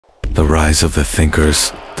The rise of the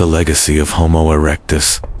thinkers, the legacy of Homo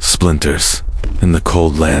erectus, splinters. In the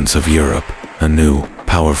cold lands of Europe, a new,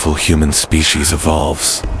 powerful human species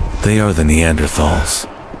evolves. They are the Neanderthals,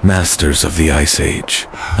 masters of the Ice Age,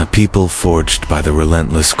 a people forged by the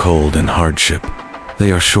relentless cold and hardship.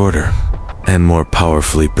 They are shorter and more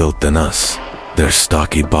powerfully built than us, their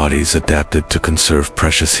stocky bodies adapted to conserve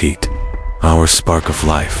precious heat. Our spark of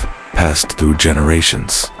life, passed through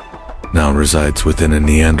generations, now resides within a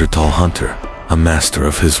Neanderthal hunter, a master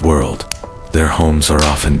of his world. Their homes are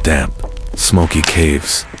often damp, smoky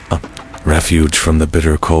caves, a refuge from the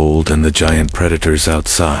bitter cold and the giant predators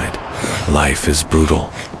outside. Life is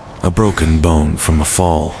brutal. A broken bone from a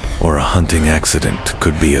fall or a hunting accident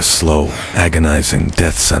could be a slow, agonizing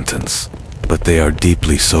death sentence. But they are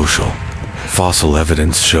deeply social. Fossil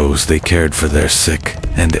evidence shows they cared for their sick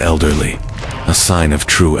and elderly, a sign of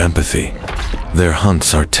true empathy. Their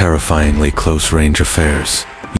hunts are terrifyingly close-range affairs,